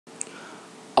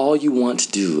all you want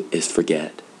to do is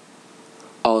forget.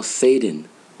 All Satan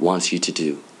wants you to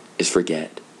do is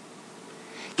forget.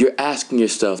 You're asking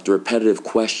yourself the repetitive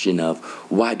question of,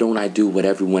 why don't I do what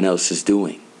everyone else is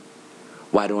doing?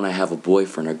 Why don't I have a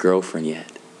boyfriend or girlfriend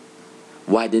yet?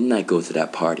 Why didn't I go to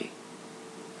that party?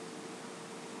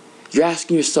 You're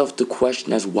asking yourself the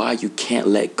question as why you can't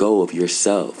let go of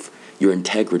yourself, your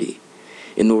integrity,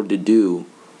 in order to do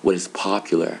what is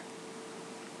popular,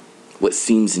 what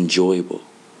seems enjoyable.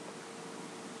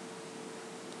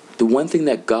 The one thing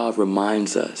that God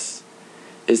reminds us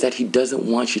is that He doesn't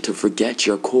want you to forget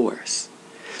your course.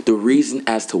 The reason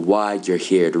as to why you're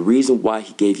here, the reason why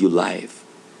He gave you life,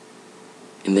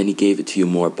 and then He gave it to you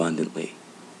more abundantly.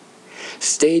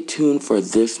 Stay tuned for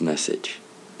this message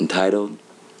entitled,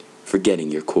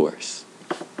 Forgetting Your Course.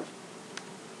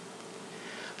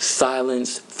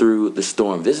 Silence through the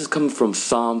storm. This is coming from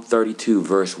Psalm 32,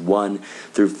 verse 1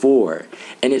 through 4.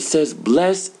 And it says,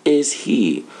 blessed is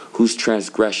he whose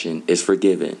transgression is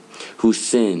forgiven, whose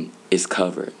sin is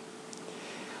covered.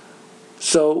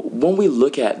 So when we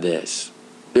look at this,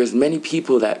 there's many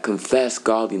people that confess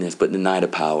godliness but deny the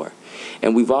power.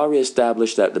 And we've already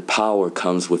established that the power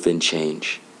comes within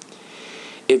change.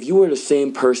 If you were the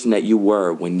same person that you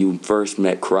were when you first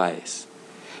met Christ,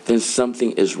 then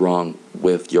something is wrong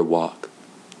with your walk.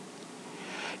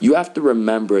 You have to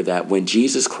remember that when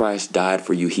Jesus Christ died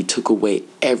for you, He took away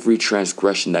every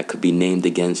transgression that could be named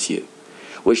against you,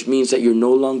 which means that you're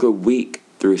no longer weak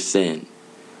through sin,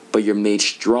 but you're made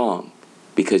strong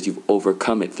because you've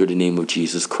overcome it through the name of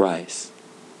Jesus Christ.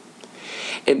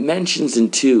 It mentions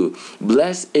in 2,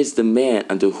 blessed is the man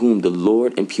unto whom the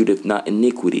Lord imputeth not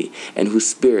iniquity, and whose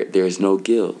spirit there is no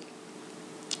guilt.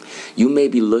 You may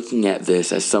be looking at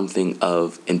this as something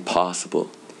of impossible,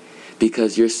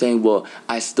 because you're saying, well,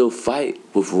 I still fight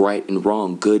with right and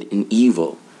wrong, good and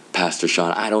evil, Pastor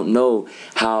Sean. I don't know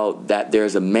how that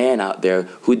there's a man out there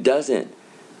who doesn't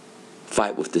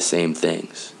fight with the same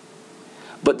things.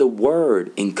 But the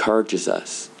Word encourages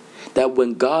us that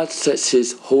when God sets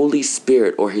His Holy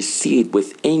Spirit or His seed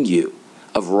within you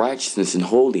of righteousness and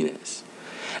holiness,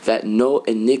 that no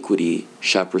iniquity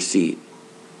shall proceed.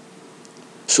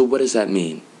 So what does that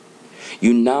mean?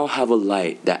 You now have a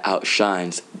light that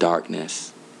outshines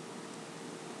darkness.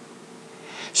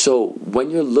 So when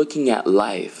you're looking at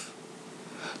life,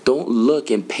 don't look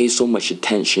and pay so much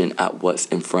attention at what's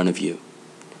in front of you.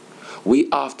 We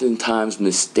oftentimes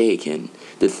mistaken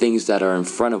the things that are in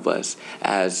front of us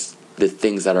as the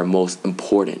things that are most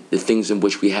important, the things in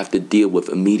which we have to deal with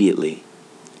immediately.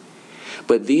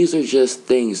 But these are just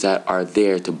things that are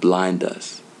there to blind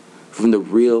us from the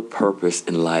real purpose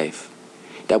in life,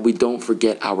 that we don't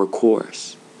forget our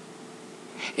course.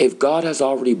 If God has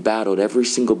already battled every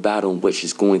single battle in which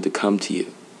is going to come to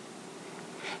you,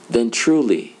 then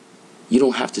truly, you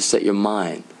don't have to set your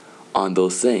mind on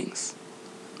those things.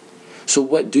 So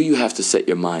what do you have to set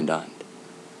your mind on?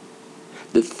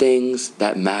 The things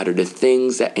that matter, the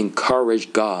things that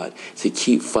encourage God to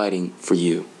keep fighting for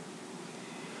you,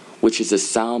 which is a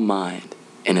sound mind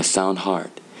and a sound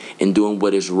heart, in doing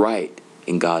what is right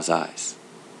in God's eyes.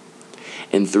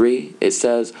 In 3, it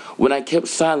says, when I kept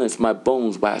silence, my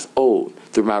bones waxed old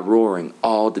through my roaring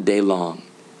all the day long.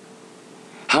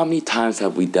 How many times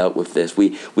have we dealt with this?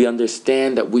 We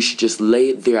understand that we should just lay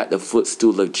it there at the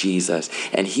footstool of Jesus,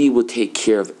 and He will take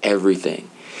care of everything.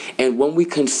 And when we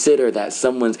consider that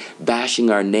someone's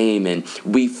bashing our name and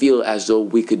we feel as though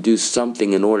we could do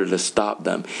something in order to stop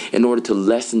them, in order to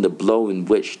lessen the blow in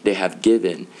which they have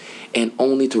given, and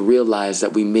only to realize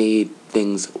that we made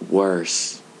things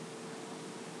worse,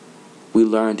 we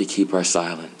learn to keep our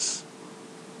silence.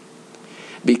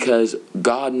 Because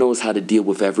God knows how to deal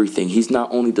with everything. He's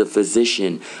not only the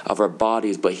physician of our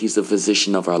bodies, but He's the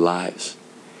physician of our lives.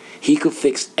 He could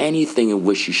fix anything in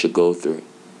which you should go through.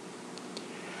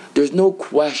 There's no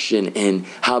question in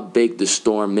how big the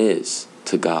storm is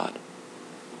to God.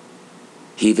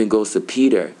 He even goes to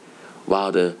Peter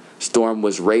while the storm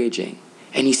was raging,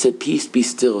 and He said, peace be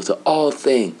still to all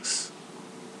things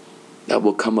that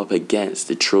will come up against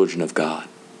the children of God.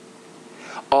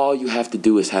 All you have to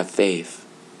do is have faith.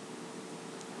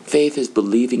 Faith is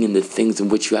believing in the things in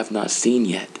which you have not seen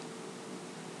yet.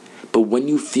 But when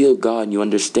you feel God and you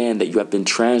understand that you have been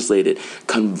translated,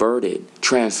 converted,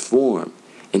 transformed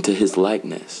into His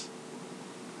likeness,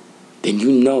 then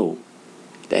you know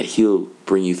that He'll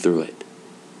bring you through it.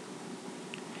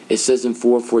 It says in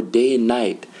 4, for day and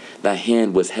night Thy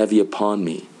hand was heavy upon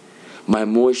me. My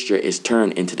moisture is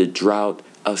turned into the drought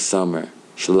of summer.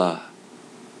 Selah.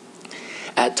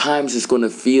 At times it's going to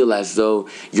feel as though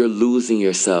you're losing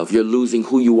yourself. You're losing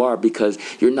who you are because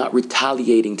you're not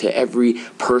retaliating to every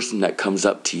person that comes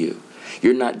up to you.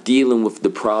 You're not dealing with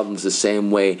the problems the same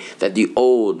way that the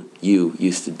old you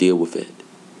used to deal with it.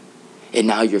 And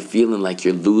now you're feeling like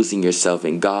you're losing yourself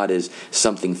and God is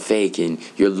something fake and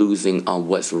you're losing on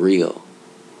what's real.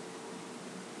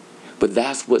 But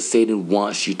that's what Satan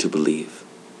wants you to believe.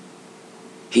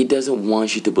 He doesn't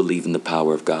want you to believe in the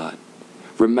power of God.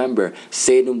 Remember,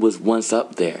 Satan was once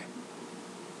up there.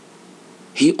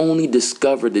 He only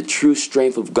discovered the true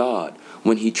strength of God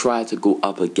when he tried to go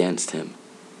up against him.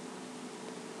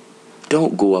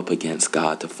 Don't go up against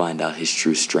God to find out his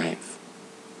true strength.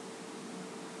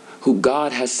 Who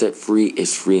God has set free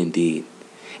is free indeed.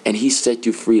 And he set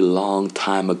you free a long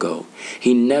time ago.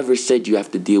 He never said you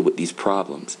have to deal with these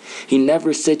problems. He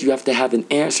never said you have to have an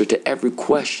answer to every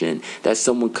question that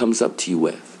someone comes up to you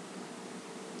with.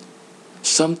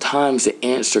 Sometimes the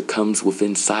answer comes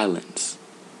within silence.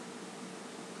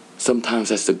 Sometimes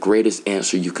that's the greatest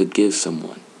answer you could give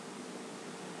someone.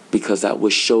 Because that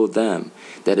will show them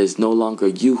that it's no longer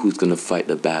you who's going to fight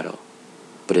the battle,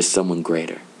 but it's someone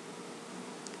greater.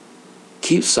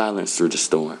 Keep silence through the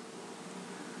storm.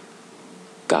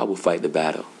 God will fight the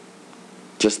battle.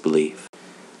 Just believe.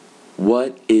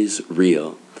 What is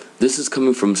real? This is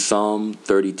coming from Psalm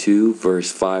 32,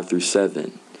 verse 5 through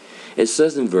 7. It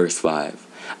says in verse 5,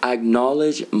 I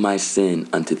acknowledge my sin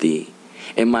unto thee,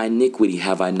 and my iniquity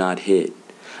have I not hid.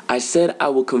 I said, I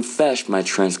will confess my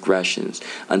transgressions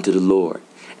unto the Lord,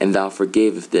 and thou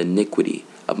forgavest the iniquity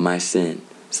of my sin.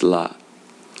 Selah.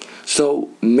 So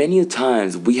many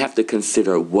times we have to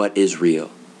consider what is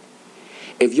real.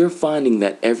 If you're finding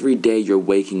that every day you're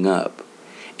waking up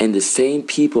and the same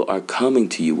people are coming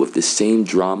to you with the same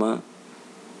drama,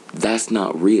 that's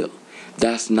not real.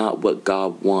 That's not what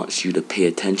God wants you to pay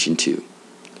attention to.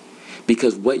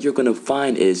 Because what you're going to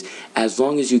find is, as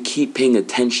long as you keep paying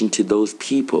attention to those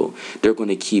people, they're going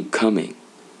to keep coming.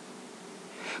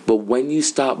 But when you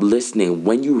stop listening,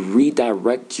 when you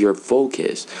redirect your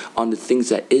focus on the things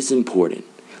that is important,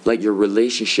 like your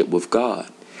relationship with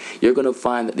God, you're going to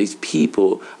find that these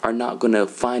people are not going to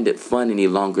find it fun any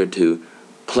longer to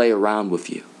play around with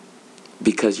you,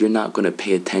 because you're not going to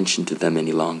pay attention to them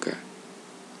any longer.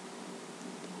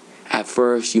 At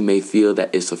first, you may feel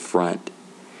that it's a front,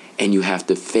 and you have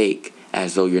to fake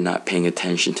as though you're not paying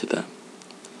attention to them.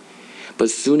 But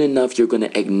soon enough, you're going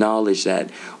to acknowledge that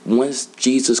once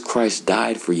Jesus Christ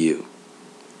died for you,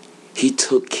 he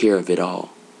took care of it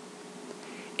all,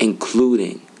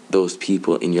 including those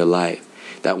people in your life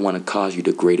that want to cause you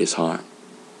the greatest harm.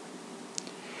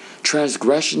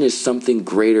 Transgression is something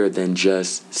greater than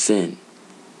just sin,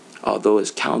 although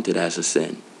it's counted as a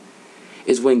sin.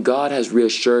 It's when God has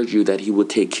reassured you that he will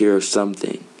take care of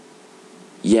something,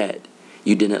 yet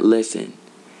you didn't listen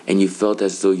and you felt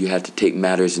as though you had to take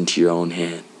matters into your own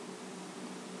hand.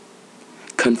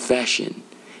 Confession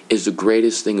is the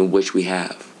greatest thing in which we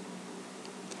have.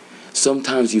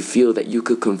 Sometimes you feel that you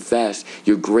could confess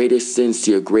your greatest sins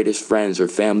to your greatest friends or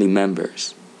family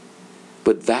members.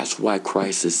 But that's why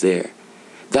Christ is there.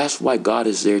 That's why God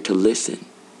is there to listen.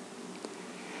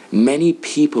 Many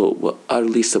people will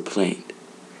utterly supplant.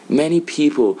 Many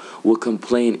people will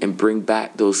complain and bring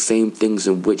back those same things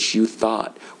in which you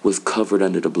thought was covered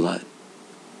under the blood.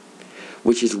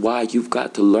 Which is why you've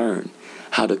got to learn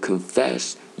how to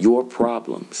confess your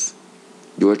problems,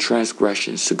 your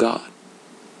transgressions to God.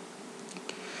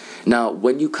 Now,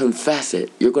 when you confess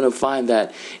it, you're going to find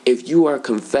that if you are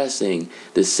confessing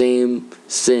the same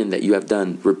sin that you have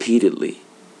done repeatedly,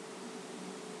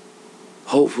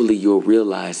 hopefully you'll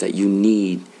realize that you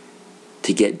need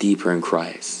to get deeper in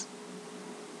Christ.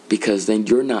 Because then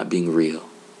you're not being real.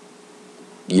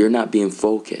 You're not being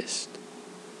focused.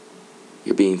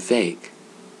 You're being fake.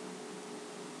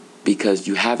 Because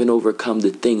you haven't overcome the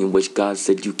thing in which God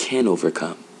said you can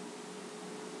overcome.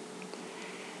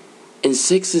 In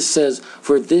 6 it says,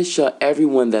 For this shall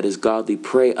everyone that is godly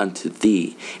pray unto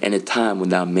thee in a time when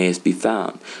thou mayest be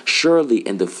found. Surely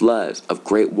in the floods of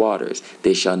great waters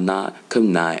they shall not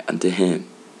come nigh unto him.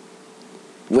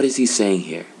 What is he saying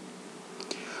here?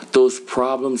 Those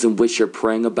problems in which you're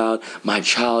praying about, my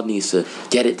child needs to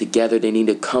get it together, they need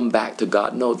to come back to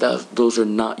God. No, those are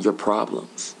not your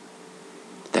problems.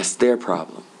 That's their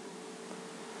problem.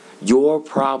 Your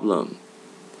problem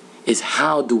is,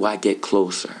 how do I get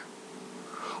closer?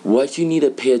 What you need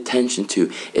to pay attention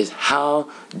to is, how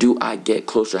do I get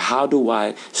closer? How do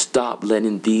I stop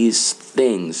letting these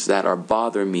things that are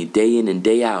bothering me day in and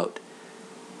day out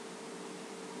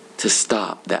to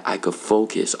stop, that I could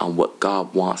focus on what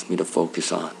God wants me to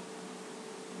focus on?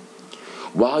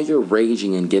 While you're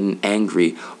raging and getting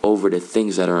angry over the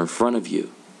things that are in front of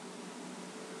you,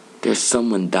 there's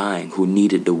someone dying who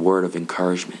needed the word of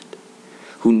encouragement,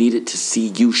 who needed to see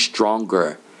you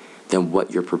stronger than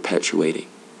what you're perpetuating.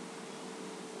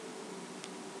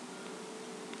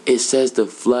 It says, the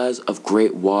floods of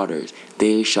great waters,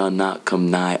 they shall not come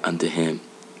nigh unto him.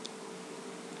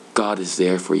 God is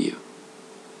there for you.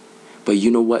 But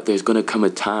you know what? There's going to come a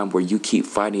time where you keep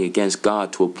fighting against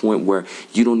God to a point where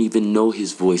you don't even know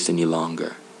his voice any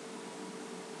longer.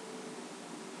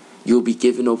 You'll be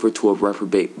given over to a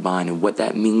reprobate mind. And what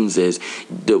that means is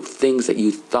the things that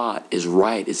you thought is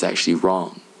right is actually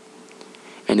wrong.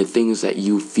 And the things that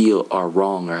you feel are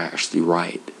wrong are actually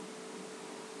right.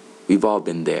 We've all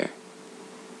been there.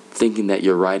 Thinking that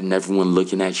you're right and everyone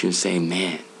looking at you and saying,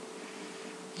 man,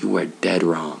 you were dead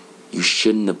wrong. You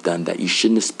shouldn't have done that. You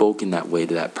shouldn't have spoken that way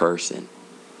to that person.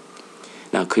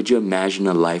 Now, could you imagine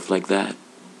a life like that?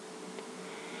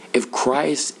 If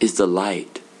Christ is the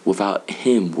light, without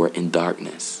him, we're in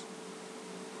darkness.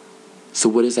 So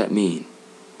what does that mean?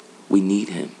 We need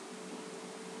him.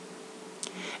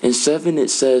 In 7 it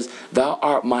says, thou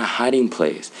art my hiding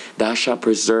place. Thou shalt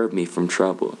preserve me from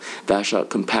trouble. Thou shalt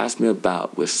compass me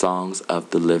about with songs of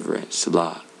deliverance.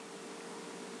 Selah.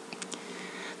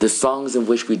 The songs in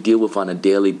which we deal with on a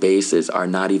daily basis are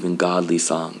not even godly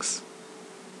songs.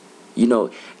 You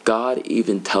know, God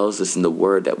even tells us in the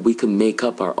Word that we can make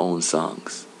up our own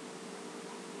songs.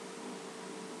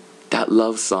 That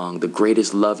love song, the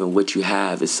greatest love in which you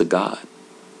have, is to God.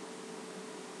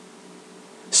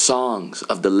 Songs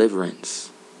of deliverance.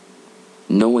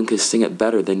 No one could sing it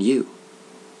better than you.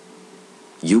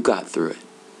 You got through it.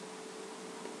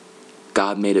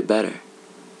 God made it better.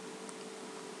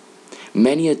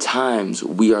 Many a times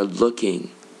we are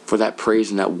looking for that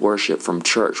praise and that worship from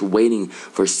church, waiting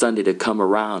for Sunday to come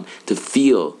around to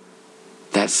feel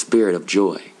that spirit of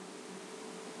joy.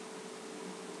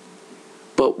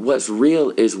 But what's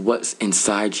real is what's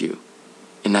inside you,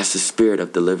 and that's the spirit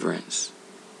of deliverance.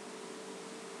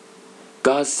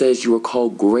 God says you are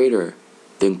called greater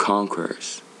than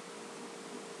conquerors.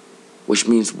 Which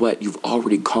means what? You've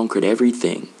already conquered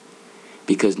everything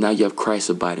because now you have Christ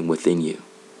abiding within you.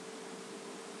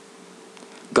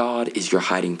 God is your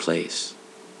hiding place.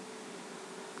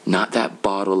 Not that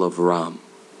bottle of rum.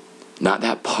 Not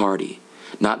that party.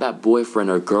 Not that boyfriend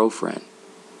or girlfriend.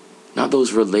 Not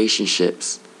those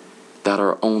relationships that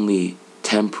are only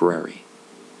temporary.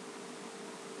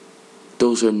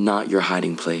 Those are not your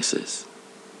hiding places.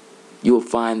 You will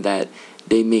find that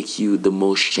they make you the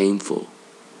most shameful.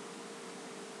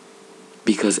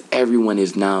 Because everyone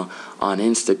is now on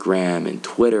Instagram and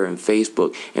Twitter and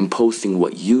Facebook and posting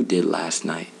what you did last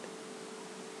night.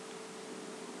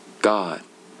 God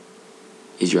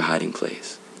is your hiding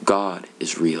place. God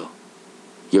is real.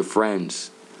 Your friends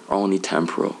are only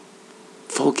temporal.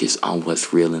 Focus on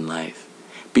what's real in life.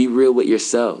 Be real with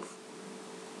yourself.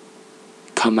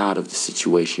 Come out of the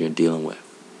situation you're dealing with.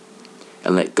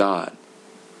 And let God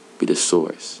be the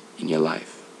source in your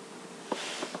life.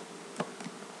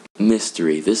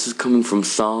 Mystery. This is coming from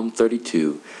Psalm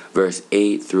 32, verse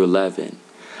 8 through 11.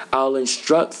 I'll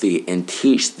instruct thee and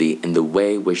teach thee in the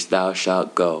way which thou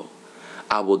shalt go.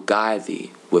 I will guide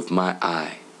thee with my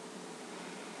eye.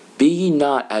 Be ye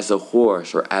not as a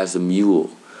horse or as a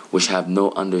mule, which have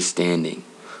no understanding,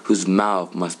 whose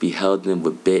mouth must be held in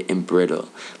with bit and bridle,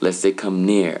 lest they come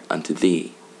near unto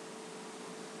thee.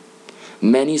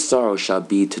 Many sorrows shall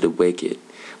be to the wicked,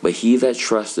 but he that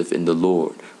trusteth in the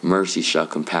Lord, mercy shall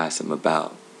compass him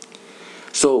about.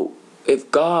 So, if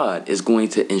God is going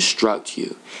to instruct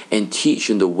you and teach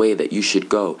you in the way that you should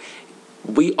go,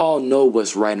 we all know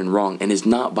what's right and wrong, and it's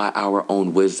not by our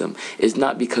own wisdom. It's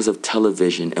not because of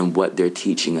television and what they're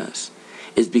teaching us.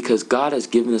 It's because God has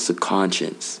given us a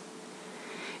conscience.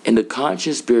 And the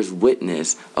conscience bears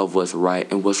witness of what's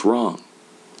right and what's wrong.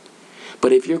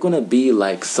 But if you're going to be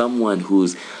like someone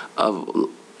who's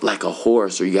like a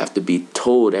horse, or you have to be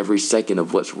told every second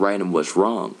of what's right and what's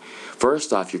wrong,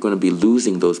 first off, you're going to be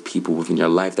losing those people within your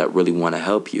life that really want to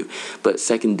help you. But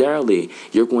secondarily,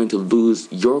 you're going to lose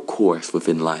your course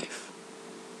within life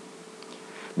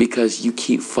because you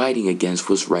keep fighting against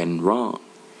what's right and wrong.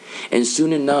 And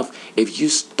soon enough, if you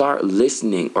start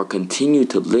listening or continue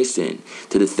to listen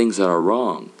to the things that are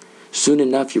wrong, soon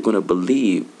enough you're going to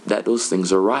believe that those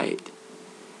things are right.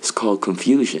 It's called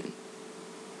confusion.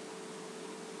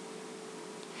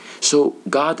 So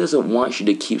God doesn't want you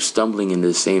to keep stumbling into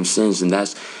the same sins, and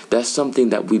that's something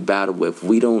that we battle with.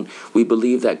 We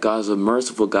believe that God's a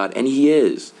merciful God, and He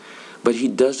is, but He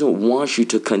doesn't want you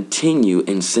to continue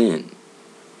in sin.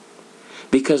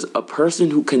 Because a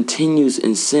person who continues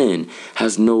in sin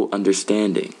has no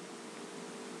understanding.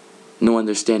 No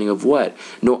understanding of what?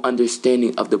 No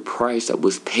understanding of the price that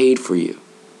was paid for you.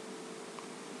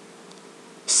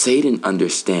 Satan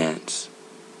understands.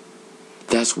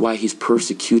 That's why he's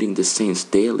persecuting the saints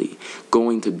daily,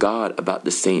 going to God about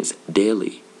the saints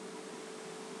daily.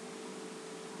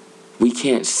 We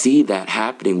can't see that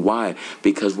happening. Why?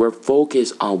 Because we're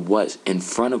focused on what's in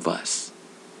front of us.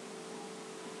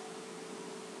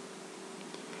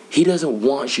 He doesn't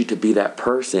want you to be that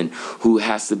person who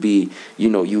has to be,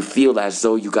 you feel as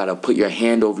though you got to put your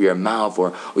hand over your mouth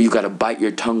or you got to bite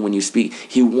your tongue when you speak.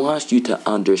 He wants you to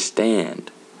understand.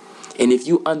 And if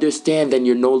you understand, then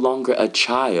you're no longer a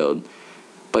child,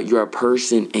 but you're a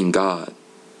person in God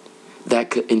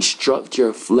that could instruct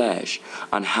your flesh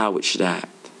on how it should act.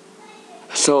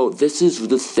 So this is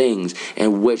the things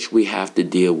in which we have to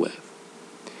deal with.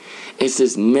 It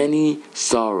says, many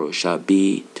sorrows shall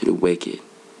be to the wicked,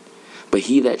 but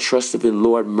he that trusteth in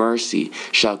Lord mercy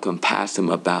shall compass him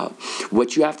about.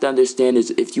 What you have to understand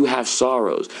is if you have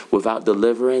sorrows without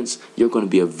deliverance, you're going to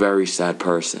be a very sad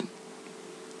person.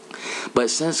 But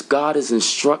since God is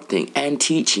instructing and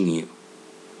teaching you,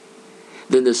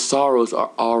 then the sorrows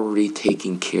are already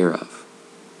taken care of.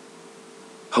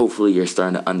 Hopefully you're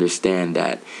starting to understand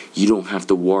that you don't have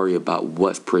to worry about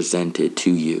what's presented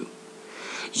to you.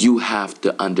 You have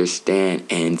to understand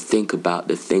and think about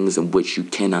the things in which you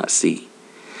cannot see.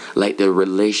 Like the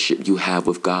relationship you have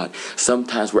with God.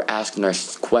 Sometimes we're asking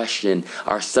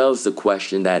ourselves the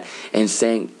question that, and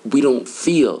saying, we don't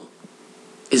feel,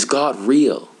 is God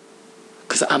real?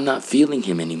 Because I'm not feeling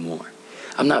him anymore.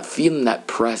 I'm not feeling that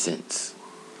presence.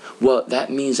 Well, that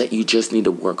means that you just need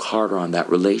to work harder on that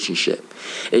relationship.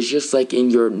 It's just like in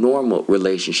your normal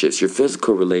relationships, your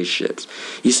physical relationships.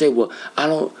 You say, well, I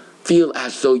don't feel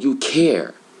as though you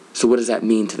care. So what does that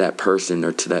mean to that person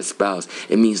or to that spouse?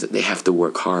 It means that they have to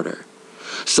work harder.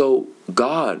 So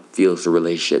God feels the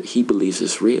relationship. He believes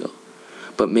it's real.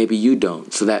 But maybe you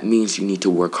don't. So that means you need to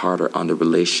work harder on the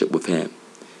relationship with him.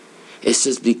 It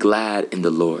says, be glad in the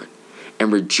Lord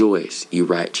and rejoice, ye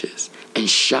righteous, and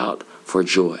shout for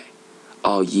joy,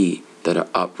 all ye that are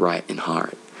upright in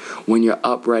heart. When you're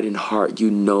upright in heart,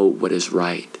 you know what is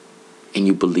right and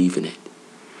you believe in it.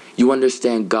 You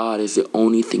understand God is the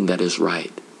only thing that is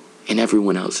right and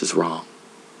everyone else is wrong.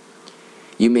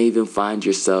 You may even find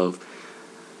yourself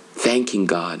thanking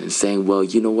God and saying, well,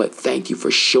 you know what? Thank you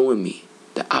for showing me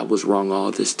that I was wrong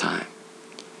all this time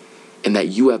and that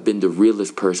you have been the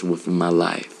realest person within my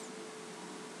life.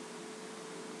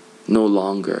 No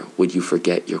longer would you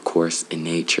forget your course in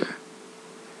nature.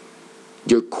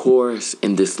 Your course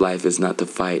in this life is not to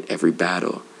fight every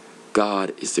battle.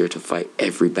 God is there to fight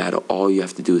every battle. All you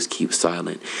have to do is keep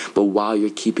silent. But while you're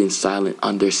keeping silent,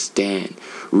 understand,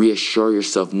 reassure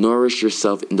yourself, nourish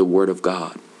yourself in the Word of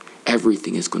God.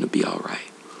 Everything is going to be all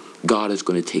right. God is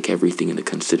going to take everything into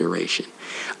consideration.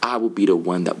 I will be the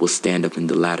one that will stand up in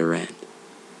the latter end.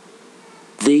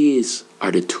 These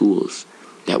are the tools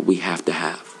that we have to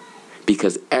have,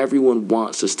 because everyone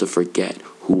wants us to forget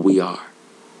who we are.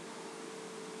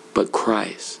 But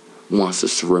Christ wants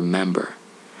us to remember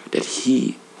that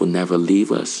he will never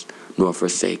leave us nor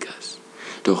forsake us,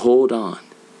 to hold on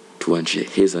to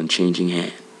his unchanging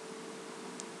hand.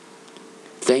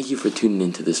 Thank you for tuning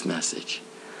into this message.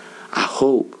 I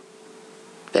hope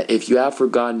that if you have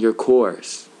forgotten your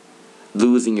course,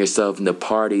 losing yourself in the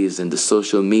parties and the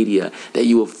social media, that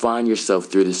you will find yourself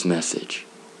through this message.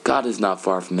 God is not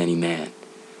far from any man.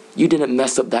 You didn't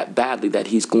mess up that badly that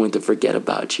he's going to forget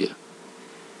about you.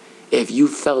 If you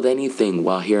felt anything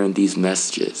while hearing these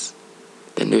messages,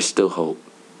 then there's still hope.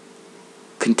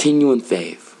 Continue in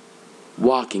faith.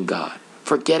 Walk in God.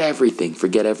 Forget everything.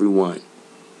 Forget everyone.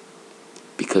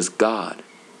 Because God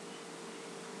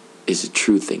is a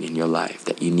true thing in your life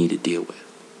that you need to deal with.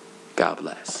 God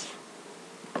bless.